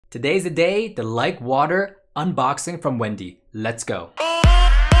Today's the day, the Like Water unboxing from Wendy. Let's go.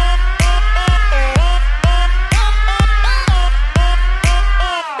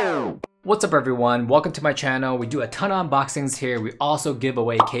 What's up everyone? Welcome to my channel. We do a ton of unboxings here. We also give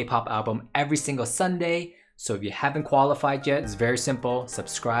away a K-pop album every single Sunday. So if you haven't qualified yet, it's very simple.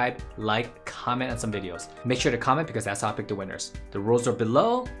 Subscribe, like, comment on some videos. Make sure to comment because that's how I pick the winners. The rules are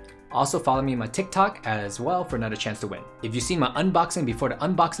below. Also follow me on my TikTok as well for another chance to win. If you've seen my unboxing before the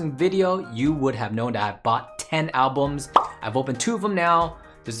unboxing video, you would have known that I've bought 10 albums. I've opened 2 of them now.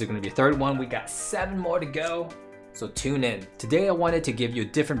 This is gonna be a third one. We got 7 more to go. So tune in. Today I wanted to give you a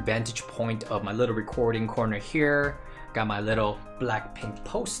different vantage point of my little recording corner here. Got my little Blackpink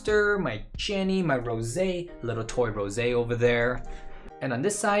poster, my Jennie, my rosé, little toy rosé over there. And on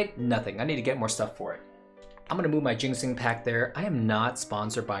this side, nothing. I need to get more stuff for it. I'm gonna move my ginseng pack there. I am not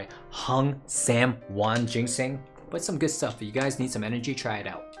sponsored by Seung-wan ginseng, but some good stuff. If you guys need some energy, try it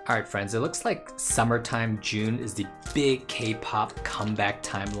out. All right, friends, it looks like summertime, June is the big K-pop comeback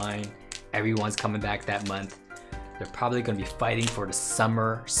timeline. Everyone's coming back that month. They're probably gonna be fighting for the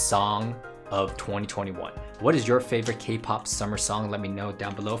summer song of 2021. What is your favorite K-pop summer song? Let me know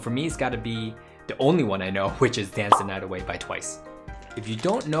down below. For me, it's gotta be the only one I know, which is Dance the Night Away by Twice. If you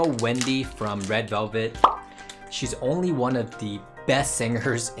don't know Wendy from Red Velvet, she's only one of the best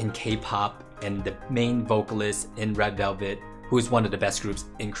singers in K-pop and the main vocalist in Red Velvet, who is one of the best groups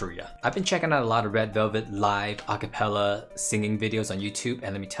in Korea. I've been checking out a lot of Red Velvet live a cappella singing videos on YouTube,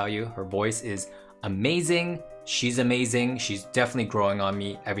 and let me tell you, her voice is amazing. She's amazing. She's definitely growing on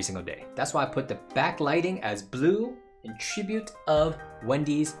me every single day. That's why I put the backlighting as blue in tribute of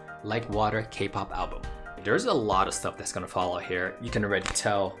Wendy's Like Water K-pop album. There's a lot of stuff that's gonna follow here. You can already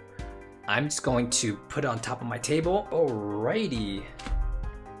tell. I'm just going to put it on top of my table. Alrighty.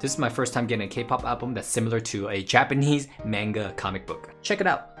 This is my first time getting a K-pop album that's similar to a Japanese manga comic book. Check it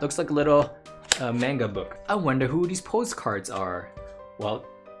out. Looks like a little manga book. I wonder who these postcards are. Well,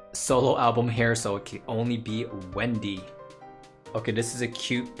 solo album here, so it can only be Wendy. Okay, this is a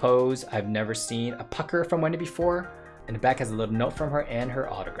cute pose I've never seen. A pucker from Wendy before. And the back has a little note from her and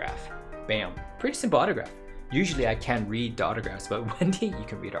her autograph. Bam. Pretty simple autograph. Usually I can't read the autographs, but Wendy, you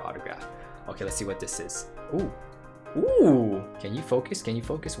can read her autograph. Okay, let's see what this is. Ooh. Ooh. Can you focus? Can you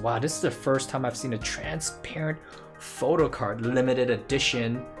focus? Wow, this is the first time I've seen a transparent photo card, limited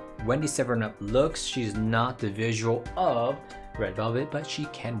edition. Wendy 7-Up looks. She's not the visual of Red Velvet, but she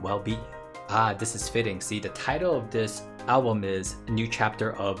can well be. Ah, this is fitting. See, the title of this album is A New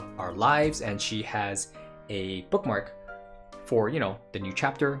Chapter of Our Lives, and she has a bookmark for, you know, the new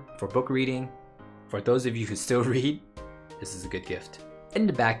chapter, for book reading. For those of you who still read, this is a good gift. In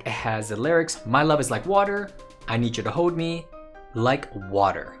the back, it has the lyrics, "My love is like water, I need you to hold me like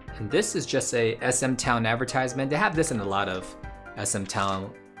water." And this is just a SM Town advertisement. They have this in a lot of SM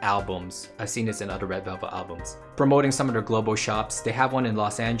Town albums. I've seen this in other Red Velvet albums. Promoting some of their global shops. They have one in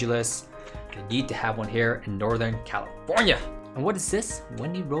Los Angeles. They need to have one here in Northern California. And what is this?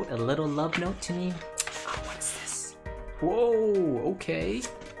 Wendy wrote a little love note to me. Oh, what is this? Whoa, okay.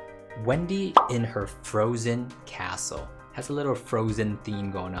 Wendy in her frozen castle. Has a little Frozen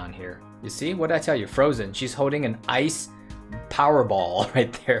theme going on here. You see, what did I tell you? Frozen. She's holding an ice power ball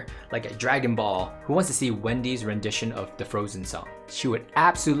right there, like a Dragon Ball. Who wants to see Wendy's rendition of the Frozen song? She would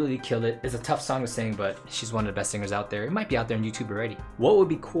absolutely kill it. It's a tough song to sing, but she's one of the best singers out there. It might be out there on YouTube already. What would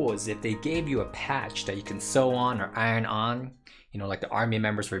be cool is if they gave you a patch that you can sew on or iron on, you know, like the army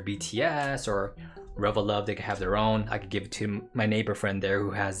members for BTS or Revel Love, they could have their own. I could give it to my neighbor friend there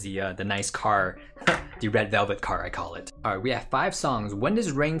who has the nice car, the Red Velvet car, I call it. All right, we have 5 songs. When This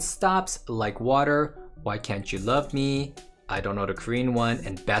Rain Stops, Like Water, Why Can't You Love Me, I Don't Know the Korean one,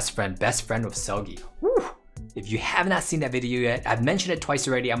 and Best Friend with Seul-Gi. Woo! If you have not seen that video yet, I've mentioned it twice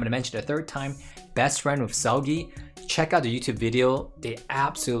already. I'm gonna mention it a third time. Best Friend with Seul-Gi. Check out the YouTube video. They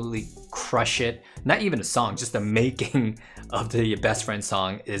absolutely crush it. Not even a song, just the making of the Best Friend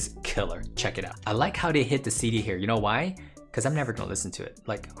song is killer. Check it out. I like how they hit the CD here. You know why? Because I'm never gonna listen to it.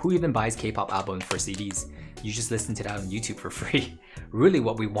 Like, who even buys K-pop albums for CDs? You just listen to that on YouTube for free. Really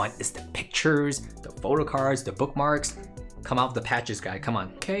what we want is the pictures, the photo cards, the bookmarks. Come out with the patches, guy, come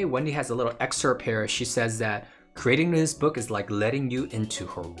on. Okay, Wendy has a little excerpt here. She says that creating this book is like letting you into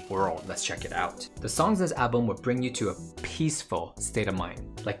her world. Let's check it out. The songs in this album will bring you to a peaceful state of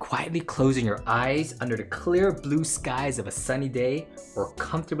mind, like quietly closing your eyes under the clear blue skies of a sunny day or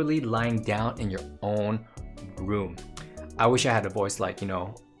comfortably lying down in your own room. I wish I had a voice like, you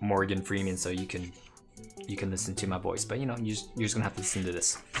know, Morgan Freeman, so you can listen to my voice, but you know, you're just gonna have to listen to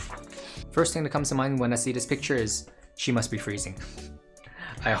this. First thing that comes to mind when I see this picture is she must be freezing.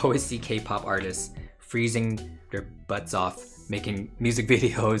 I always see K-pop artists freezing their butts off making music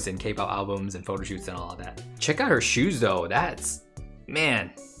videos and K-pop albums and photo shoots and all of that. Check out her shoes though. That's,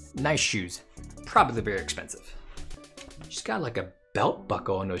 man, nice shoes. Probably very expensive. She's got like a belt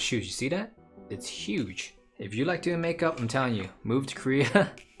buckle on those shoes. You see that? It's huge. If you like doing makeup, I'm telling you, move to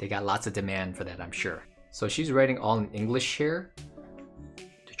Korea. They got lots of demand for that, I'm sure. So she's writing all in English here.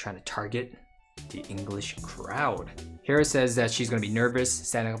 They're trying to target the English crowd. Here it says that she's gonna be nervous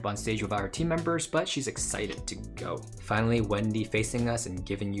standing up on stage without her team members, but she's excited to go. Finally, Wendy facing us and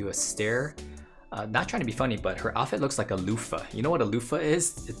giving you a stare. Not trying to be funny, but her outfit looks like a loofah. You know what a loofah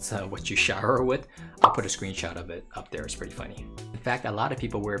is? It's what you shower with. I'll put a screenshot of it up there. It's pretty funny. In fact, a lot of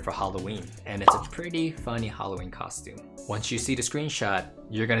people wear it for Halloween, and it's a pretty funny Halloween costume. Once you see the screenshot,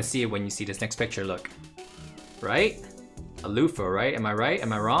 you're gonna see it when you see this next picture. Look, right? A loofah, right? Am I right?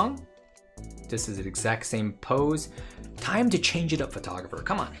 Am I wrong? This is the exact same pose. Time to change it up, photographer.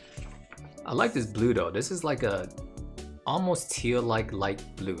 Come on. I like this blue though. This is like a almost teal-like light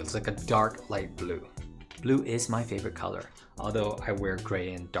blue. It's like a dark light blue. Blue is my favorite color, although I wear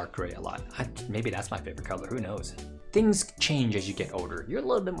gray and dark gray a lot. Maybe that's my favorite color, who knows? Things change as you get older. You're a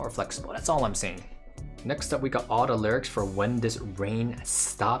little bit more flexible, that's all I'm saying. Next up, we got all the lyrics for When This Rain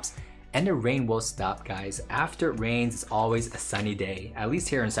Stops. And the rain will stop, guys. After it rains, it's always a sunny day. At least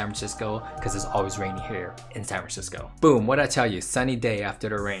here in San Francisco, because it's always rainy here in San Francisco. Boom, what'd I tell you? Sunny day after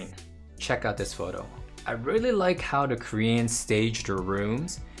the rain. Check out this photo. I really like how the Koreans stage their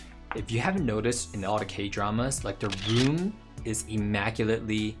rooms. If you haven't noticed in all the K-dramas, like the room is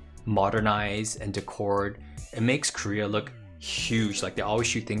immaculately modernized and decored. It makes Korea look huge. Like they always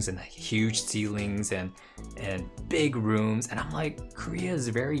shoot things in huge ceilings and big rooms, and I'm like, Korea is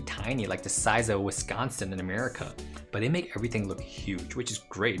very tiny, like the size of Wisconsin in America, but they make everything look huge, which is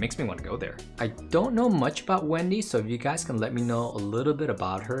great. It makes me want to go there. I don't know much about Wendy, so if you guys can let me know a little bit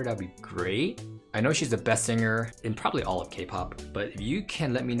about her, that'd be great. I know she's the best singer in probably all of K-pop, but if you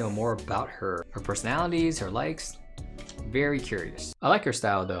can let me know more about her personalities, her likes, very curious. I like her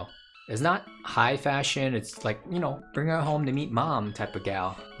style though. It's not high fashion, it's like, you know, bring her home to meet mom type of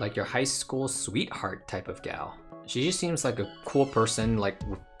gal. Like your high school sweetheart type of gal. She just seems like a cool person, like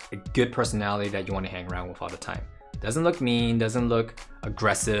with a good personality that you want to hang around with all the time. Doesn't look mean, doesn't look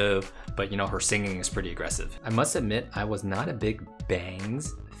aggressive, but you know, her singing is pretty aggressive. I must admit, I was not a big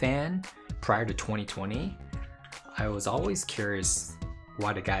Bangs fan prior to 2020. I was always curious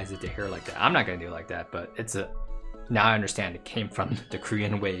why the guys did their hair like that. I'm not gonna do it like that, but now I understand it came from the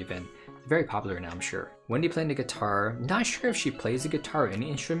Korean wave and it's very popular now, I'm sure. Wendy playing the guitar. Not sure if she plays the guitar or any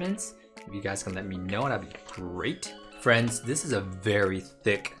instruments. If you guys can let me know, that'd be great. Friends, this is a very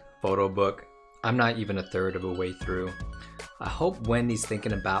thick photo book. I'm not even a third of a way through. I hope Wendy's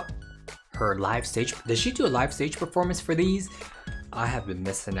thinking about her live stage. Does she do a live stage performance for these? I have been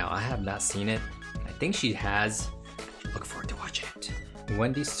missing out. I have not seen it. I think she has. Look forward to watching it.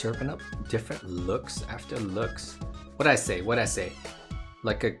 Wendy's serving up different looks after looks. What'd I say?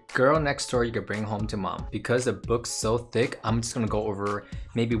 Like a girl next door you could bring home to mom. Because the book's so thick, I'm just gonna go over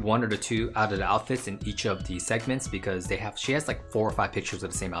maybe one or two out of the outfits in each of the segments because she has like 4 or 5 pictures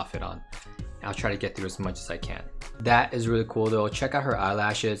of the same outfit on. I'll try to get through as much as I can. That is really cool though. Check out her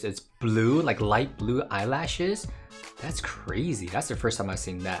eyelashes. It's blue, like light blue eyelashes. That's crazy. That's the first time I've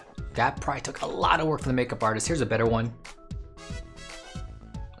seen that. That probably took a lot of work from the makeup artist. Here's a better one.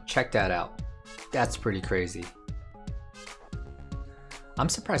 Check that out. That's pretty crazy. I'm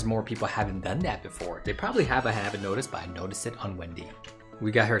surprised more people haven't done that before. They probably have, I haven't noticed, but I noticed it on Wendy.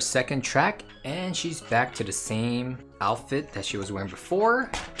 We got her second track and she's back to the same outfit that she was wearing before,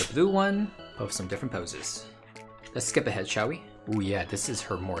 the blue one, of some different poses. Let's skip ahead, shall we? Oh yeah, this is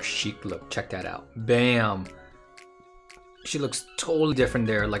her more chic look. Check that out. Bam! She looks totally different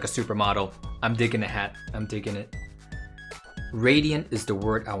there, like a supermodel. I'm digging the hat. I'm digging it. Radiant is the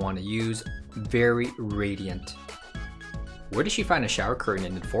word I want to use. Very radiant. Where did she find a shower curtain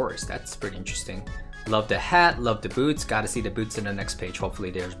in the forest? That's pretty interesting. Love the hat, love the boots. Gotta see the boots in the next page.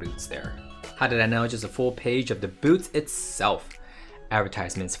 Hopefully there's boots there. How did I know? Just a full page of the boots itself.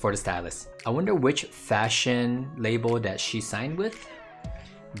 Advertisements for the stylist. I wonder which fashion label that she signed with.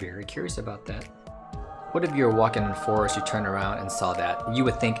 Very curious about that. What if you were walking in the forest, you turned around and saw that? You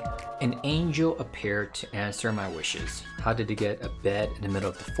would think, an angel appeared to answer my wishes. How did you get a bed in the middle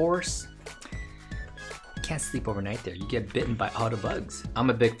of the forest? Can't sleep overnight there. You get bitten by all the bugs. I'm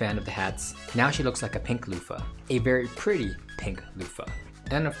a big fan of the hats. Now she looks like a pink loofah. A very pretty pink loofah.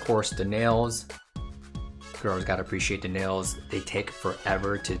 And of course the nails. Girls gotta appreciate the nails. They take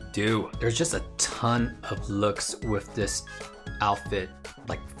forever to do. There's just a ton of looks with this outfit.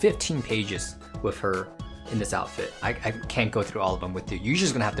 Like 15 pages with her in this outfit. I can't go through all of them with you. You're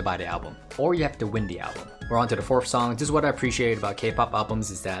just gonna have to buy the album, or you have to win the album. We're on to the 4th song. This is what I appreciate about K-pop albums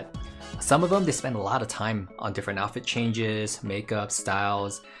is that some of them, they spend a lot of time on different outfit changes, makeup,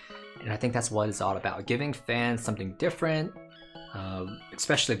 styles, and I think that's what it's all about. Giving fans something different,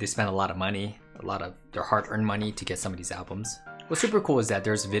 especially if they spend a lot of money, a lot of their hard-earned money to get some of these albums. What's super cool is that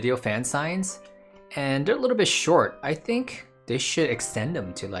there's video fan signs, and they're a little bit short. I think they should extend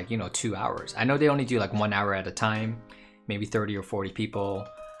them to like, 2 hours. I know they only do like 1 hour at a time, maybe 30 or 40 people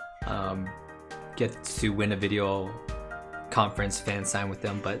get to win a video conference fan sign with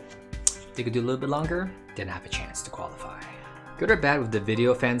them, but if they could do a little bit longer, then have a chance to qualify. Good or bad with the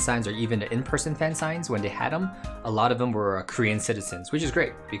video fan signs or even the in-person fan signs, when they had them, a lot of them were Korean citizens, which is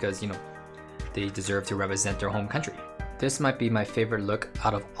great because, they deserve to represent their home country. This might be my favorite look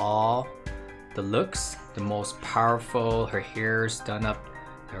out of all the looks. The most powerful, her hair's done up,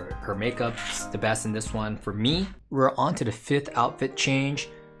 her makeup's the best in this one for me. We're on to the 5th outfit change,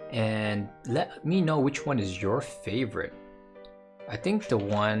 and let me know which one is your favorite. I think the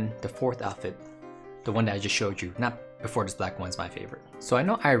 4th outfit, the one that I just showed you, not before this black one's my favorite. So I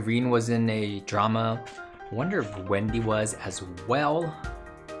know Irene was in a drama. I wonder if Wendy was as well,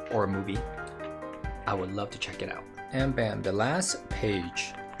 or a movie. I would love to check it out. And bam, the last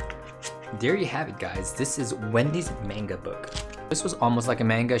page. There you have it, guys. This is Wendy's manga book. This was almost like a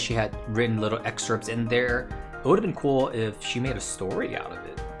manga. She had written little excerpts in there. It would have been cool if she made a story out of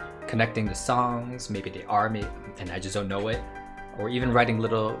it, connecting the songs. Maybe they are, and I just don't know it. Or even writing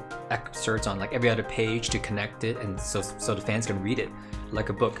little excerpts on like every other page to connect it, and so the fans can read it like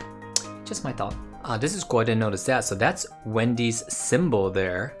a book. Just my thought. This is cool. I didn't notice that. So that's Wendy's symbol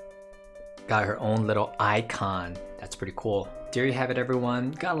there. Got her own little icon. That's pretty cool. There you have it,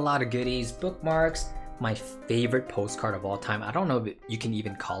 everyone. Got a lot of goodies, bookmarks. My favorite postcard of all time. I don't know if you can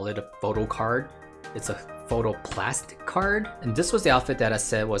even call it a photo card. It's a photo plastic card. And this was the outfit that I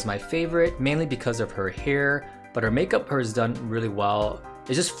said was my favorite, mainly because of her hair, but her makeup has done really well.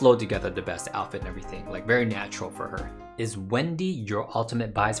 It just flowed together the best, the outfit and everything, like very natural for her. Is Wendy your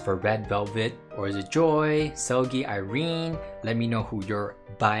ultimate bias for Red Velvet, or is it Joy, Seul-Gi, Irene? Let me know who your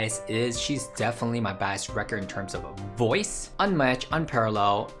bias is. She's definitely my bias record in terms of voice. Unmatched,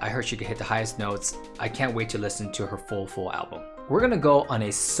 unparalleled. I heard she could hit the highest notes. I can't wait to listen to her full album. We're gonna go on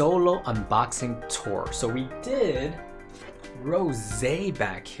a solo unboxing tour. So we did Rosé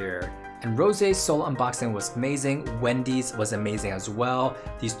back here. And Rosé's solo unboxing was amazing. Wendy's was amazing as well.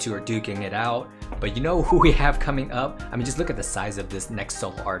 These two are duking it out. But you know who we have coming up? I mean, just look at the size of this next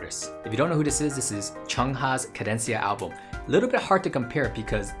solo artist. If you don't know who this is Chungha's Cadencia album. A little bit hard to compare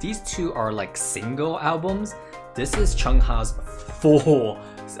because these two are like single albums. This is Chungha's full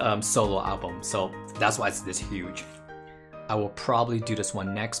solo album. So that's why it's this huge. I will probably do this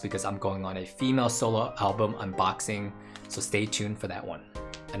one next because I'm going on a female solo album unboxing. So stay tuned for that one.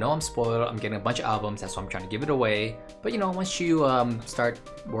 I know I'm spoiled, I'm getting a bunch of albums, that's why I'm trying to give it away. But once you start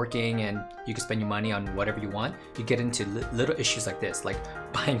working and you can spend your money on whatever you want, you get into little issues like this, like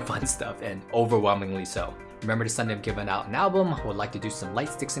buying fun stuff, and overwhelmingly so. Remember this Sunday I'm giving out an album. I would like to do some light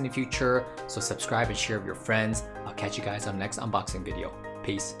sticks in the future, so subscribe and share with your friends. I'll catch you guys on the next unboxing video.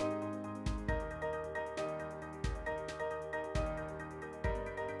 Peace.